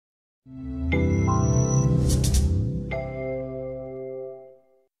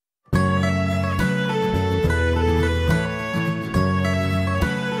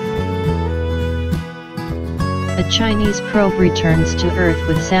A Chinese probe returns to Earth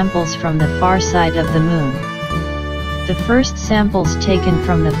with samples from the far side of the Moon. The first samples taken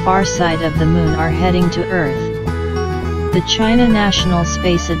from the far side of the Moon are heading to Earth. The China National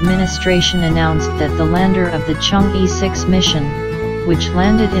Space Administration announced that the lander of the Chang'e 6 mission, which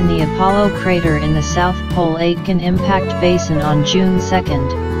landed in the Apollo crater in the South Pole Aitken Impact Basin on June 2,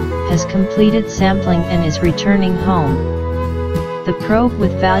 has completed sampling and is returning home. The probe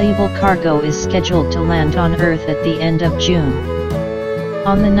with valuable cargo is scheduled to land on Earth at the end of June.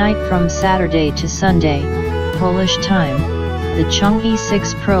 On the night from Saturday to Sunday, Polish time, the Chang'e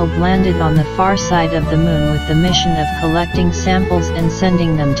 6 probe landed on the far side of the Moon with the mission of collecting samples and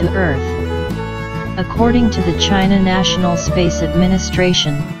sending them to Earth. According to the China National Space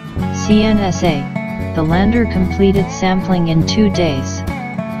Administration, CNSA, the lander completed sampling in 2 days.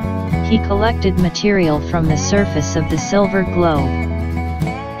 He collected material from the surface of the silver globe.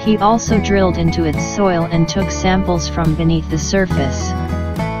 He also drilled into its soil and took samples from beneath the surface.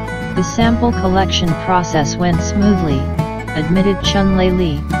 The sample collection process went smoothly, admitted Chun-Lei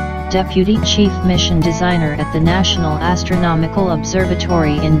Li, Deputy Chief Mission Designer at the National Astronomical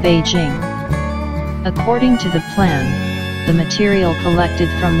Observatory in Beijing. According to the plan, the material collected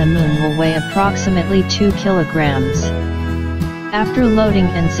from the Moon will weigh approximately 2 kilograms. After loading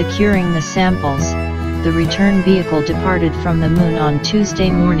and securing the samples, the return vehicle departed from the Moon on Tuesday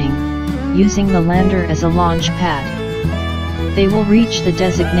morning, using the lander as a launch pad. They will reach the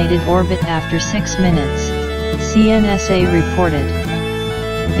designated orbit after 6 minutes, CNSA reported.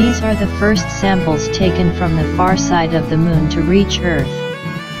 These are the first samples taken from the far side of the Moon to reach Earth.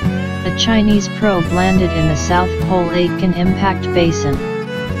 A Chinese probe landed in the South Pole Aitken Impact Basin.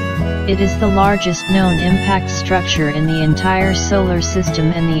 It is the largest known impact structure in the entire solar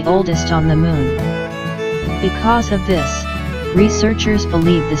system and the oldest on the Moon. Because of this, researchers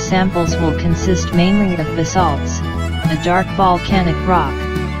believe the samples will consist mainly of basalts, a dark volcanic rock.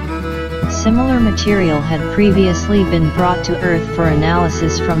 Similar material had previously been brought to Earth for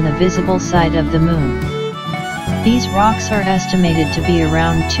analysis from the visible side of the Moon. These rocks are estimated to be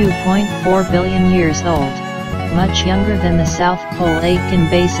around 2.4 billion years old, much younger than the South Pole Aitken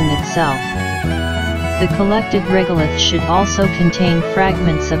Basin itself. The collected regolith should also contain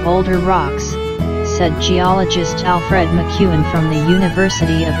fragments of older rocks, said geologist Alfred McEwen from the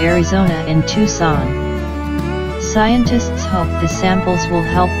University of Arizona in Tucson. Scientists hope the samples will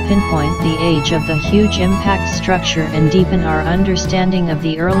help pinpoint the age of the huge impact structure and deepen our understanding of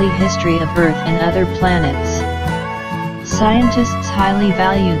the early history of Earth and other planets. Scientists highly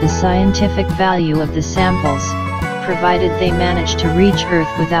value the scientific value of the samples, provided they manage to reach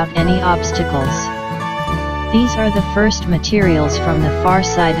Earth without any obstacles. These are the first materials from the far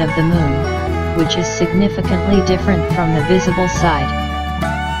side of the Moon, which is significantly different from the visible side.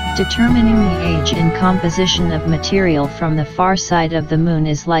 Determining the age and composition of material from the far side of the Moon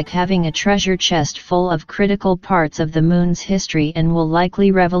is like having a treasure chest full of critical parts of the Moon's history and will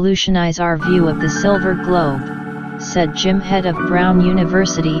likely revolutionize our view of the silver globe, said Jim Head of Brown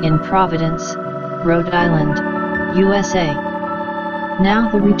University in Providence, Rhode Island, USA. Now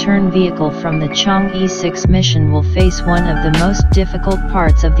the return vehicle from the Chang'e 6 mission will face one of the most difficult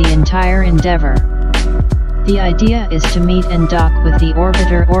parts of the entire endeavor. The idea is to meet and dock with the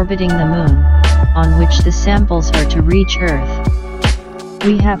orbiter orbiting the Moon, on which the samples are to reach Earth.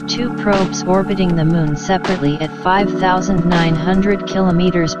 We have 2 probes orbiting the Moon separately at 5,900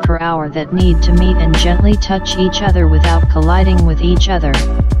 km per hour that need to meet and gently touch each other without colliding with each other,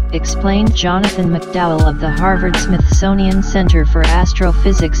 explained Jonathan McDowell of the Harvard-Smithsonian Center for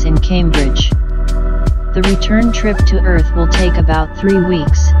Astrophysics in Cambridge. The return trip to Earth will take about 3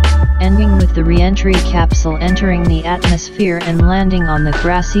 weeks, ending with the re-entry capsule entering the atmosphere and landing on the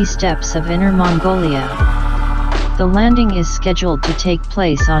grassy steppes of Inner Mongolia. The landing is scheduled to take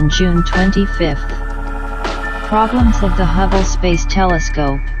place on June 25. Problems of the Hubble Space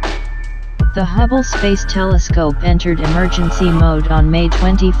Telescope. The Hubble Space Telescope entered emergency mode on May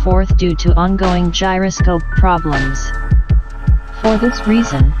 24 due to ongoing gyroscope problems. For this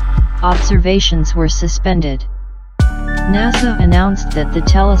reason, observations were suspended. NASA announced that the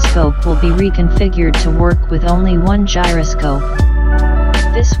telescope will be reconfigured to work with only one gyroscope.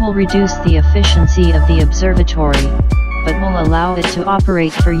 This will reduce the efficiency of the observatory, but will allow it to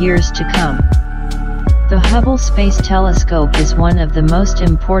operate for years to come. The Hubble Space Telescope is one of the most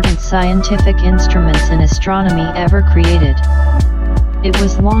important scientific instruments in astronomy ever created. It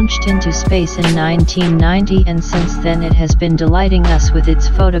was launched into space in 1990, and since then it has been delighting us with its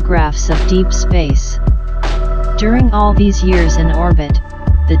photographs of deep space. During all these years in orbit,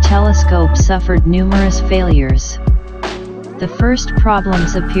 the telescope suffered numerous failures. The first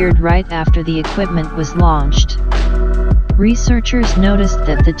problems appeared right after the equipment was launched. Researchers noticed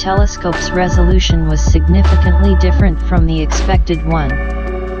that the telescope's resolution was significantly different from the expected one.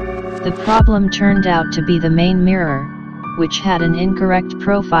 The problem turned out to be the main mirror, which had an incorrect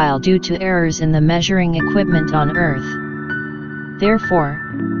profile due to errors in the measuring equipment on Earth. Therefore,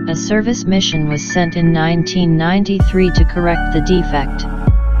 a service mission was sent in 1993 to correct the defect.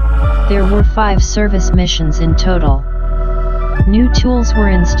 There were 5 service missions in total. New tools were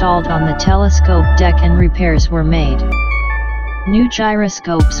installed on the telescope deck and repairs were made. New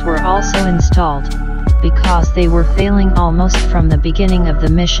gyroscopes were also installed, because they were failing almost from the beginning of the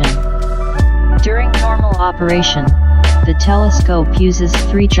mission. During normal operation, the telescope uses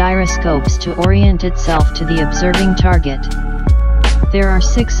 3 gyroscopes to orient itself to the observing target. There are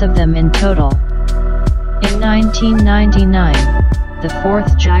 6 of them in total. In 1999, the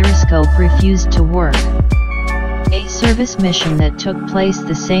 4th gyroscope refused to work. A service mission that took place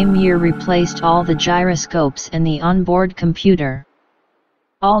the same year replaced all the gyroscopes and the onboard computer.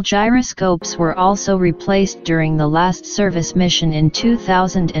 All gyroscopes were also replaced during the last service mission in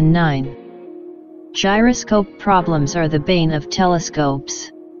 2009. Gyroscope problems are the bane of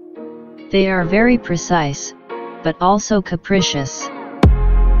telescopes. They are very precise, but also capricious.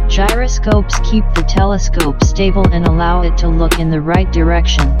 Gyroscopes keep the telescope stable and allow it to look in the right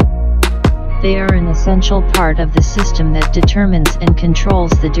direction. They are an essential part of the system that determines and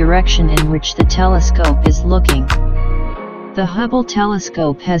controls the direction in which the telescope is looking. The Hubble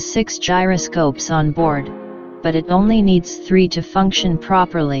telescope has 6 gyroscopes on board, but it only needs 3 to function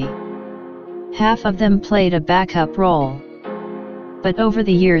properly. Half of them played a backup role. But over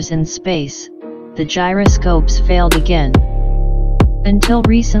the years in space, the gyroscopes failed again. Until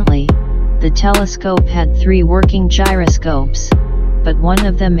recently, the telescope had 3 working gyroscopes, but one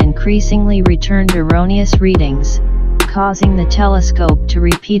of them increasingly returned erroneous readings, causing the telescope to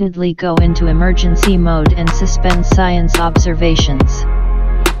repeatedly go into emergency mode and suspend science observations.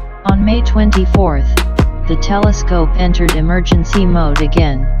 On May 24th, the telescope entered emergency mode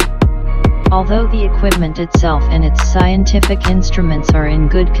again. Although the equipment itself and its scientific instruments are in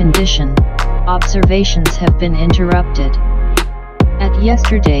good condition, observations have been interrupted. At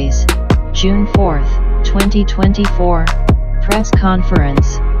yesterday's, June 4, 2024, press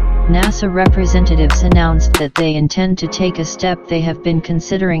conference, NASA representatives announced that they intend to take a step they have been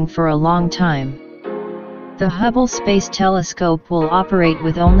considering for a long time. The Hubble Space Telescope will operate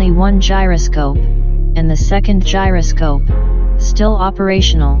with only 1 gyroscope, and the second gyroscope, still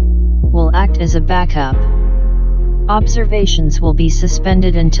operational, will act as a backup. Observations will be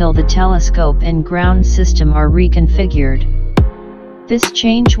suspended until the telescope and ground system are reconfigured. This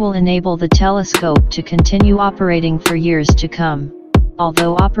change will enable the telescope to continue operating for years to come,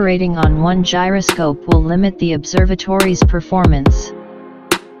 although operating on 1 gyroscope will limit the observatory's performance.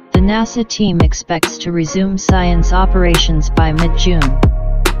 The NASA team expects to resume science operations by mid-June.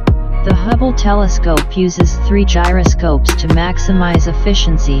 The Hubble telescope uses 3 gyroscopes to maximize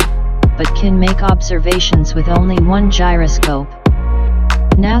efficiency, but can make observations with only 1 gyroscope.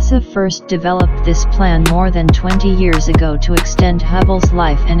 NASA first developed this plan more than 20 years ago to extend Hubble's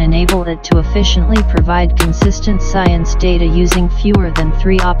life and enable it to efficiently provide consistent science data using fewer than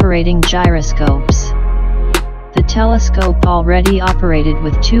 3 operating gyroscopes. The telescope already operated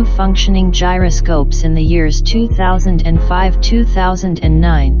with 2 functioning gyroscopes in the years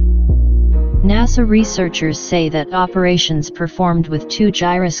 2005-2009. NASA researchers say that operations performed with 2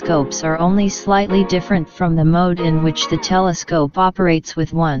 gyroscopes are only slightly different from the mode in which the telescope operates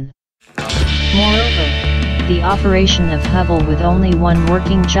with 1. Moreover, the operation of Hubble with only 1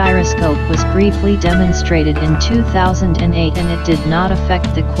 working gyroscope was briefly demonstrated in 2008, and it did not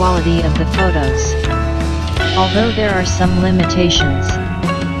affect the quality of the photos. Although there are some limitations,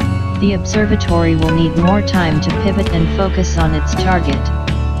 the observatory will need more time to pivot and focus on its target.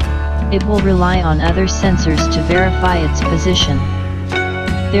 It will rely on other sensors to verify its position.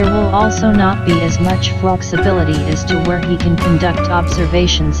 There will also not be as much flexibility as to where he can conduct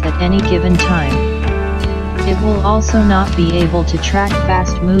observations at any given time. It will also not be able to track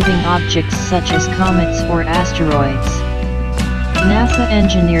fast-moving objects such as comets or asteroids. NASA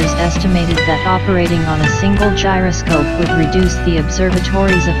engineers estimated that operating on a single gyroscope would reduce the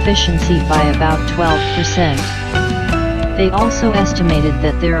observatory's efficiency by about 12%. They also estimated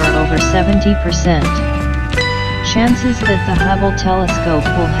that there are over 70% chances that the Hubble telescope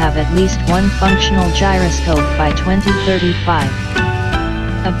will have at least 1 functional gyroscope by 2035.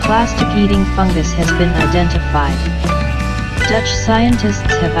 A plastic-eating fungus has been identified. Dutch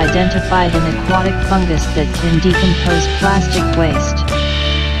scientists have identified an aquatic fungus that can decompose plastic waste.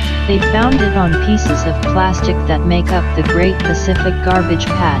 They found it on pieces of plastic that make up the Great Pacific Garbage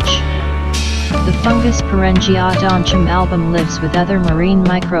Patch. The fungus Pharyngiodontium album lives with other marine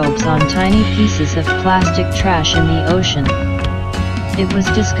microbes on tiny pieces of plastic trash in the ocean. It was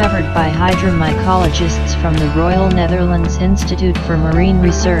discovered by hydromycologists from the Royal Netherlands Institute for Marine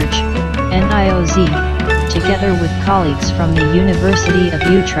Research, NIOZ, together with colleagues from the University of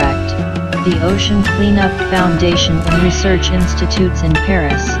Utrecht, the Ocean Cleanup Foundation and research institutes in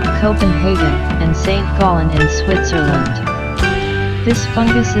Paris, Copenhagen, and St. Gallen in Switzerland. This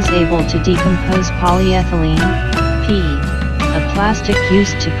fungus is able to decompose polyethylene, PE, a plastic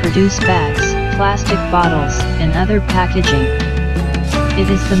used to produce bags, plastic bottles, and other packaging. It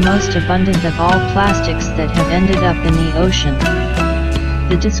is the most abundant of all plastics that have ended up in the ocean.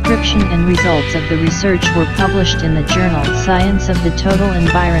 The description and results of the research were published in the journal Science of the Total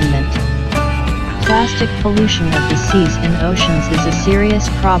Environment. Plastic pollution of the seas and oceans is a serious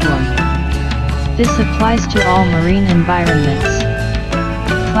problem. This applies to all marine environments.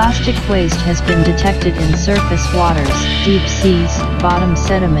 Plastic waste has been detected in surface waters, deep seas, bottom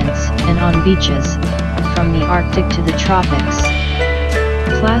sediments, and on beaches, from the Arctic to the tropics.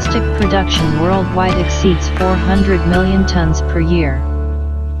 Plastic production worldwide exceeds 400 million tons per year.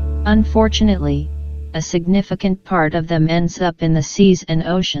 Unfortunately, a significant part of them ends up in the seas and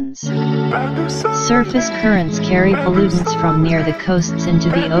oceans. Surface currents carry pollutants from near the coasts into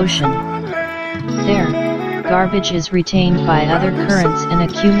the ocean. There, garbage is retained by other currents and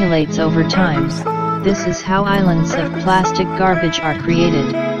accumulates over time. This is how islands of plastic garbage are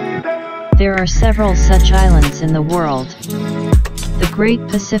created. There are several such islands in the world. The Great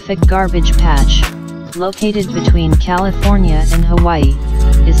Pacific Garbage Patch, located between California and Hawaii,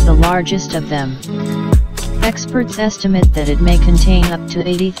 is the largest of them. Experts estimate that it may contain up to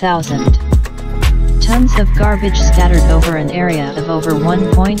 80,000 tons of garbage scattered over an area of over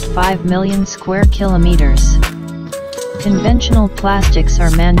 1.5 million square kilometers. Conventional plastics are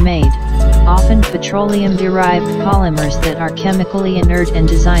man-made, often petroleum-derived polymers that are chemically inert and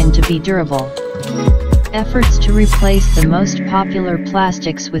designed to be durable. Efforts to replace the most popular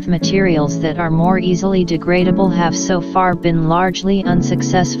plastics with materials that are more easily degradable have so far been largely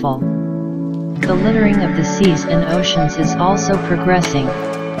unsuccessful. The littering of the seas and oceans is also progressing.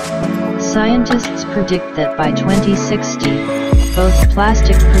 Scientists predict that by 2060, both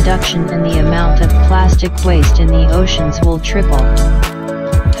plastic production and the amount of plastic waste in the oceans will triple.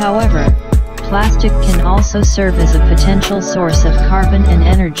 However, plastic can also serve as a potential source of carbon and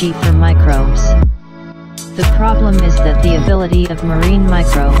energy for microbes. The problem is that the ability of marine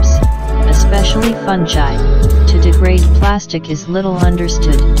microbes, especially fungi, to degrade plastic is little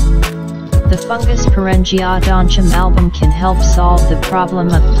understood. The fungus Pharyngiodontium album can help solve the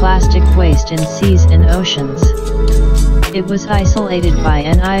problem of plastic waste in seas and oceans. It was isolated by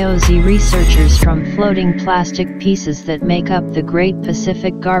NIOZ researchers from floating plastic pieces that make up the Great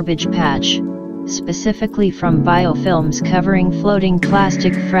Pacific Garbage Patch, specifically from biofilms covering floating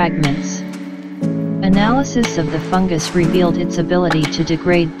plastic fragments. Analysis of the fungus revealed its ability to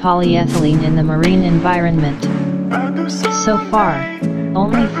degrade polyethylene in the marine environment. So far,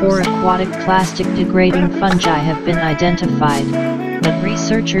 only 4 aquatic plastic-degrading fungi have been identified, but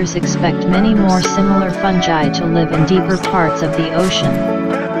researchers expect many more similar fungi to live in deeper parts of the ocean.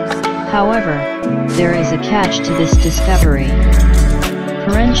 However, there is a catch to this discovery.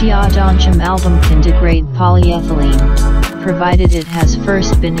 Pharyngiodontium album can degrade polyethylene, provided it has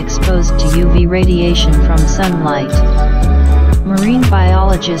first been exposed to UV radiation from sunlight. Marine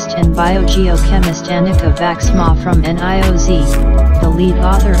biologist and biogeochemist Annika Vaxma from NIOZ, the lead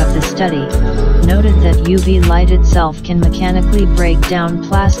author of the study, noted that UV light itself can mechanically break down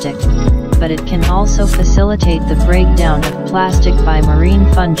plastic, but it can also facilitate the breakdown of plastic by marine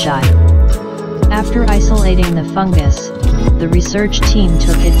fungi. After isolating the fungus, the research team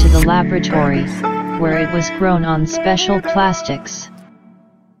took it to the laboratory, where it was grown on special plastics.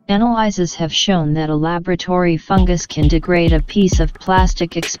 Analyses have shown that a laboratory fungus can degrade a piece of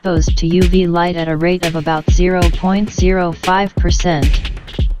plastic exposed to UV light at a rate of about 0.05%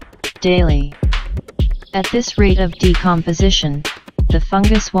 daily. At this rate of decomposition, the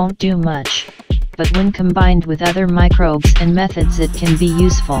fungus won't do much, but when combined with other microbes and methods it can be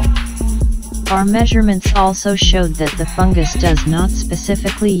useful. Our measurements also showed that the fungus does not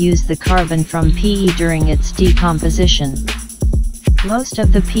specifically use the carbon from PE during its decomposition. Most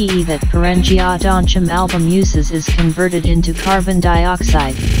of the PE that Pharyngiodontium album uses is converted into carbon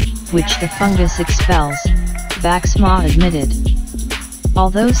dioxide, which the fungus expels, Vaxma admitted.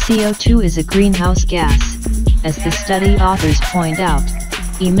 Although CO2 is a greenhouse gas, as the study authors point out,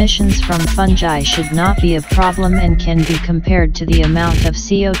 emissions from fungi should not be a problem and can be compared to the amount of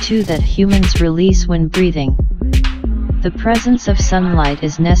CO2 that humans release when breathing. The presence of sunlight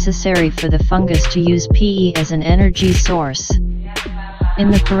is necessary for the fungus to use Pe as an energy source. In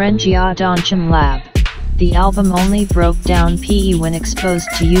the Pharyngiodontium lab, the album only broke down Pe when exposed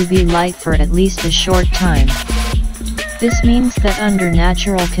to UV light for at least a short time. This means that under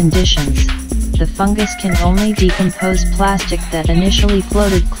natural conditions, the fungus can only decompose plastic that initially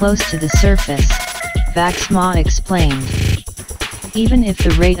floated close to the surface, Baxma explained. Even if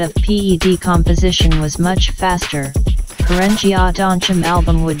the rate of Pe decomposition was much faster, Pharyngiodontium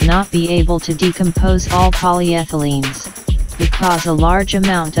album would not be able to decompose all polyethylenes, because a large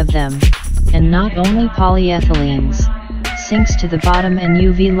amount of them, and not only polyethylenes, sinks to the bottom and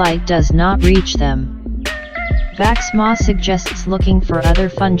UV light does not reach them. Baxma suggests looking for other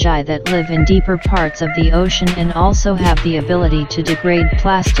fungi that live in deeper parts of the ocean and also have the ability to degrade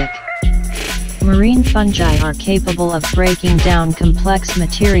plastic. Marine fungi are capable of breaking down complex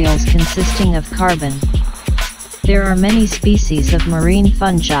materials consisting of carbon. There are many species of marine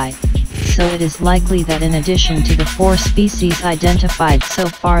fungi, so it is likely that in addition to the 4 species identified so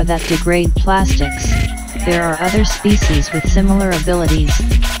far that degrade plastics, there are other species with similar abilities,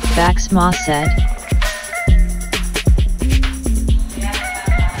 Baxma said.